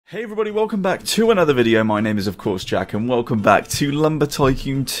Hey everybody, welcome back to another video. My name is of course Jack and welcome back to Lumber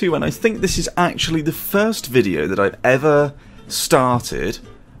Tycoon 2, and I think this is actually the first video that I've ever started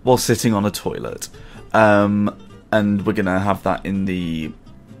while sitting on a toilet. And we're gonna have that in the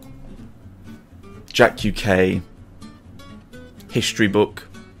Jack UK history book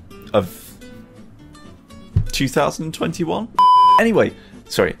of 2021. Anyway,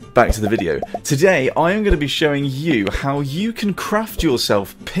 sorry, back to the video. Today I am going to be showing you how you can craft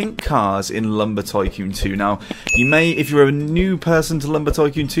yourself pink cars in Lumber Tycoon 2. Now, you may, if you're a new person to Lumber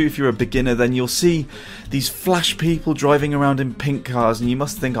Tycoon 2, if you're a beginner, then you'll see these flash people driving around in pink cars and you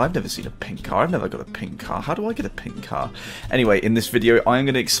must think, I've never seen a pink car, I've never got a pink car, how do I get a pink car? Anyway, in this video I am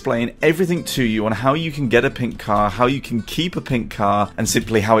going to explain everything to you on how you can get a pink car, how you can keep a pink car, and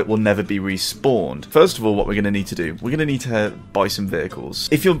simply how it will never be respawned. First of all, what we're going to need to do, we're going to need to buy some vehicles.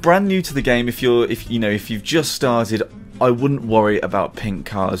 If you're brand new to the game, if you've just started, I wouldn't worry about pink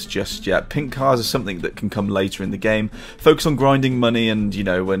cars just yet. Pink cars are something that can come later in the game. Focus on grinding money and,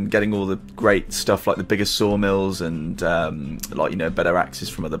 when getting all the great stuff like the bigger sawmills and, better axes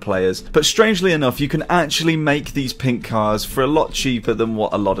from other players. But strangely enough, you can actually make these pink cars for a lot cheaper than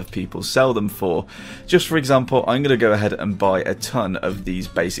what a lot of people sell them for. Just for example, I'm going to go ahead and buy a ton of these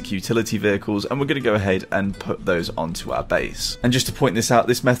basic utility vehicles, and we're going to go ahead and put those onto our base. And just to point this out,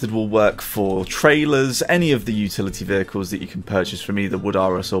 this method will work for trailers, any of the utility vehicles that you can purchase from either Wood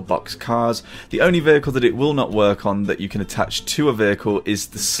RS or box cars. The only vehicle that it will not work on that you can attach to a vehicle is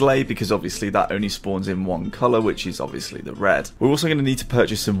the sleigh, because obviously that only spawns in one colour, which is obviously the red. We're also going to need to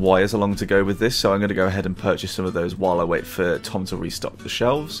purchase some wires along to go with this, so I'm going to go ahead and purchase some of those while I wait for Tom to restock the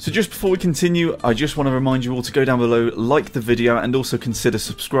shelves. So just before we continue, I just want to remind you all to go down below, like the video, and also consider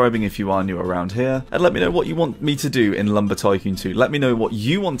subscribing if you are new around here, and let me know what you want me to do in Lumber Tycoon 2. Let me know what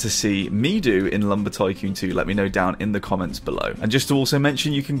you want to see me do in Lumber Tycoon 2. Let me know down in the comments below. And just to also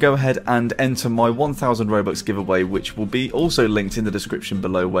mention, you can go ahead and enter my 1000 Robux giveaway, which will be also linked in the description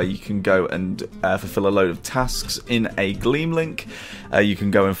below, where you can go and fulfill a load of tasks in a Gleam link. You can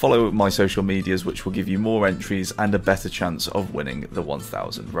go and follow my social medias, which will give you more entries and a better chance of winning the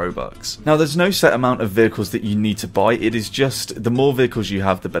 1000 Robux. Now, there's no set amount of vehicles that you need to buy. It is just the more vehicles you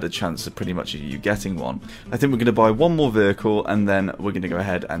have, the better chance of pretty much you getting one. I think we're going to buy one more vehicle, and then we're going to go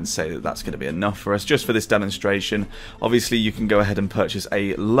ahead and say that that's going to be enough for us just for this demonstration. Obviously, you can go ahead and purchase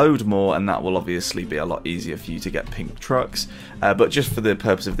a load more, and that will obviously be a lot easier for you to get pink trucks. But just for the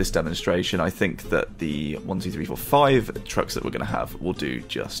purpose of this demonstration, I think that the 5 trucks that we're going to have will do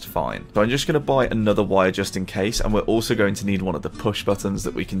just fine. So I'm just going to buy another wire just in case, and we're also going to need one of the push buttons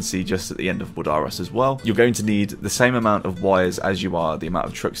that we can see just at the end of Wood RS as well. You're going to need the same amount of wires as you are the amount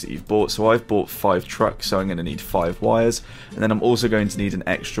of trucks that you've bought. So I've bought 5 trucks, so I'm going to need 5 wires, and then I'm also going to need an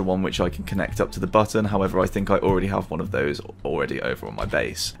extra one which I can connect up to the button. However, I think I already have one of those already over on my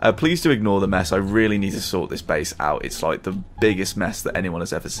base. Please do ignore the mess. I really need to sort this base out. It's like the biggest mess that anyone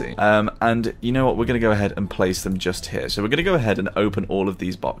has ever seen. And you know what, we're going to go ahead and place them just here. So we're going to go ahead and open all of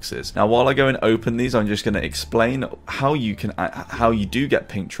these boxes. Now, while I go and open these, I'm just going to explain how you do get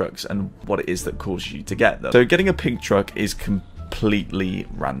pink trucks and what it is that causes you to get them. So getting a pink truck is completely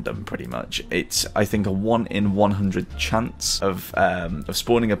random, pretty much. It's, I think, a 1 in 100 chance of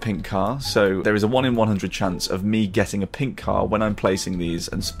spawning a pink car. So there is a 1 in 100 chance of me getting a pink car when I'm placing these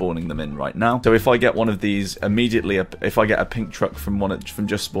and spawning them in right now. So if I get one of these immediately, if I get a pink truck from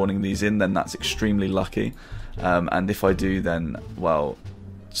just spawning these in, then that's extremely lucky. And if I do, then, well,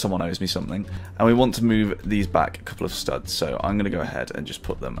 someone owes me something. And we want to move these back a couple of studs, so I'm going to go ahead and just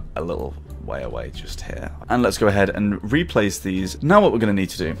put them a little way away just here. And let's go ahead and replace these. Now what we're going to need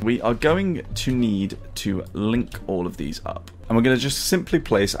to do, we are going to need to link all of these up. And we're going to just simply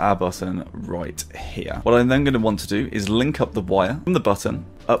place our button right here. What I'm then going to want to do is link up the wire from the button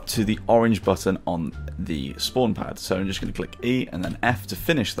up to the orange button on the spawn pad. So I'm just going to click E and then F to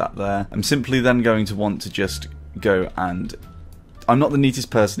finish that there. I'm simply then going to want to just go and... I'm not the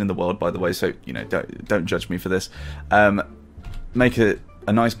neatest person in the world, by the way, so don't judge me for this. Make a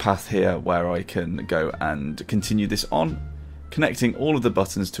nice path here where I can go and continue this on, connecting all of the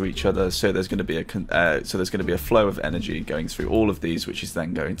buttons to each other. So there's going to be a flow of energy going through all of these, which is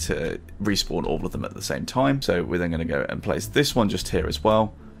then going to respawn all of them at the same time. So we're then going to go and place this one just here as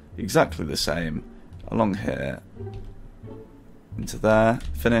well, exactly the same, along here, into there,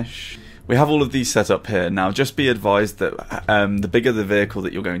 finish. We have all of these set up here. Now, just be advised that the bigger the vehicle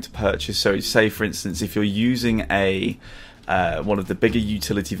that you're going to purchase, so say for instance, if you're using a one of the bigger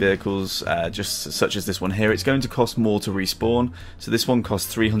utility vehicles, just such as this one here, it's going to cost more to respawn. So this one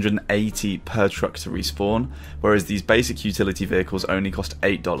costs 380 per truck to respawn, whereas these basic utility vehicles only cost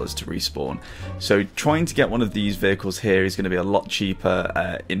 $8 to respawn. So trying to get one of these vehicles here is going to be a lot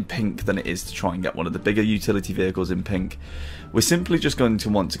cheaper in pink than it is to try and get one of the bigger utility vehicles in pink. We're simply just going to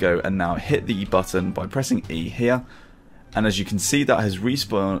want to go and now hit the E button by pressing E here. And as you can see, that has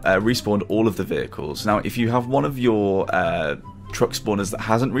respawned all of the vehicles. Now, if you have one of your truck spawners that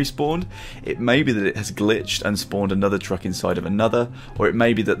hasn't respawned, it may be that it has glitched and spawned another truck inside of another, or it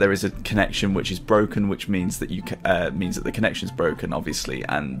may be that there is a connection which is broken, which means that the connection is broken, obviously,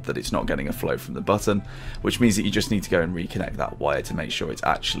 and that it's not getting a flow from the button, which means that you just need to go and reconnect that wire to make sure it's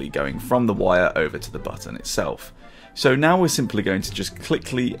actually going from the wire over to the button itself. So now we're simply going to just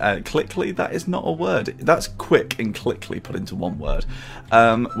quickly, that is not a word, that's quick and quickly put into one word.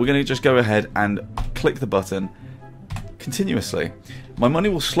 We're going to just go ahead and click the button continuously. My money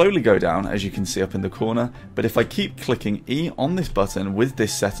will slowly go down, as you can see up in the corner, but if I keep clicking E on this button with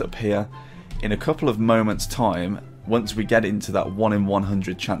this setup here, in a couple of moments time, once we get into that 1 in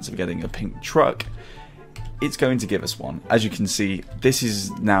 100 chance of getting a pink truck, it's going to give us one. As you can see, this is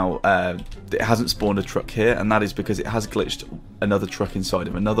now, it hasn't spawned a truck here, and that is because it has glitched another truck inside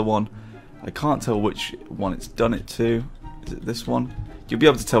of another one. I can't tell which one it's done it to. Is it this one? You'll be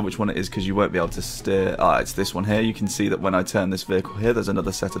able to tell which one it is because you won't be able to steer. It's this one here. You can see that when I turn this vehicle here, there's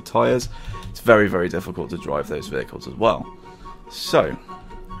another set of tyres. It's very, very difficult to drive those vehicles as well. So,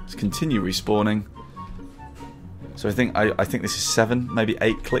 let's continue respawning. So I think this is 7, maybe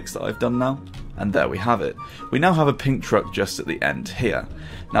 8 clicks that I've done now. And there we have it. We now have a pink truck just at the end here.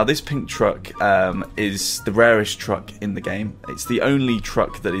 Now this pink truck is the rarest truck in the game. It's the only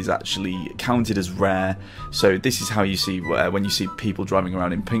truck that is actually counted as rare. So this is how you see when you see people driving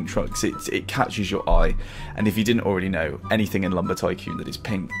around in pink trucks, it catches your eye. And if you didn't already know, anything in Lumber Tycoon that is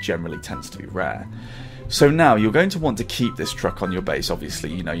pink generally tends to be rare. So now you're going to want to keep this truck on your base,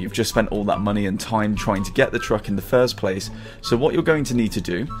 obviously. You know, you've just spent all that money and time trying to get the truck in the first place. So what you're going to need to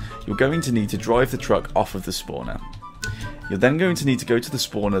do, you're going to need to drive the truck off of the spawner. You're then going to need to go to the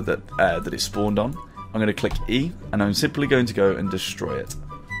spawner that it spawned on. I'm going to click E, and I'm simply going to go and destroy it.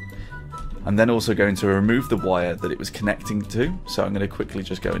 I'm then also going to remove the wire that it was connecting to. So I'm going to quickly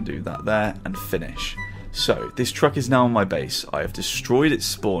just go and do that there and finish. So, this truck is now on my base. I have destroyed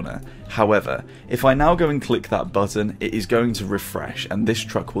its spawner. However, if I now go and click that button, it is going to refresh and this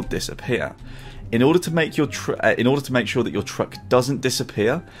truck will disappear. In order to make sure that your truck doesn't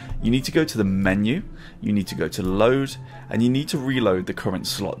disappear, you need to go to the menu, you need to go to load, and you need to reload the current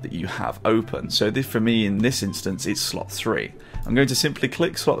slot that you have open. So this, for me in this instance, it's slot 3. I'm going to simply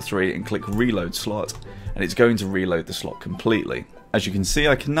click slot 3 and click reload slot, and it's going to reload the slot completely. As you can see,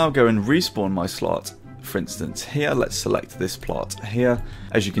 I can now go and respawn my slot. For instance here, let's select this plot here.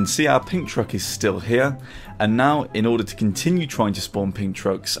 As you can see, our pink truck is still here, and now in order to continue trying to spawn pink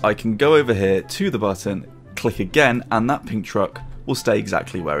trucks, I can go over here to the button, click again, and that pink truck will stay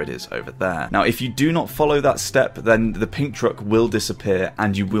exactly where it is over there. Now if you do not follow that step, then the pink truck will disappear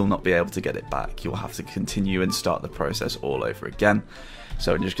and you will not be able to get it back. You'll have to continue and start the process all over again.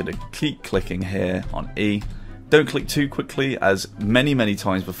 So I'm just going to keep clicking here on E. Don't click too quickly, as many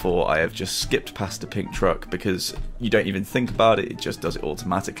times before I have just skipped past a pink truck because you don't even think about it, it just does it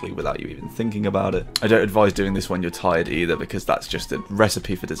automatically without you even thinking about it. I don't advise doing this when you're tired either, because that's just a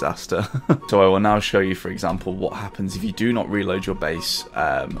recipe for disaster. So I will now show you, for example, what happens if you do not reload your base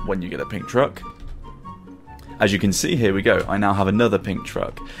when you get a pink truck. As you can see, here we go, I now have another pink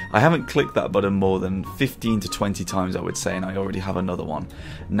truck. I haven't clicked that button more than 15 to 20 times, I would say, and I already have another one.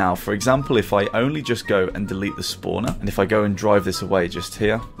 Now, for example, if I only just go and delete the spawner, and if I go and drive this away just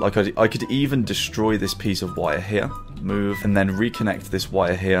here, like I could even destroy this piece of wire here, move, and then reconnect this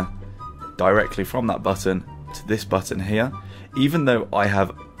wire here directly from that button to this button here, even though I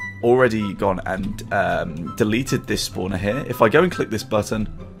have already gone and deleted this spawner here. If I go and click this button,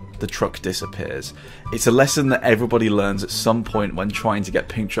 the truck disappears. It's a lesson that everybody learns at some point when trying to get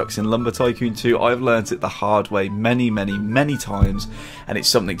pink trucks in Lumber Tycoon 2. I've learned it the hard way many times, and it's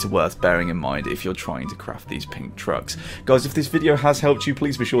something worth bearing in mind if you're trying to craft these pink trucks. Guys, if this video has helped you,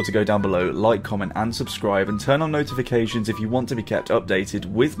 please be sure to go down below, like, comment and subscribe, and turn on notifications if you want to be kept updated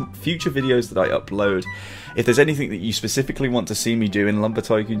with future videos that I upload. If there's anything that you specifically want to see me do in Lumber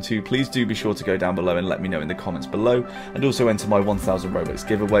Tycoon 2, please do be sure to go down below and let me know in the comments below, and also enter my 1000 Robux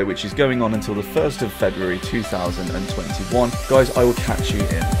giveaway, which is going on until the 1st of February 2021. Guys, I will catch you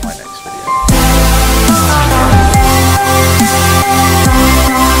in my next video.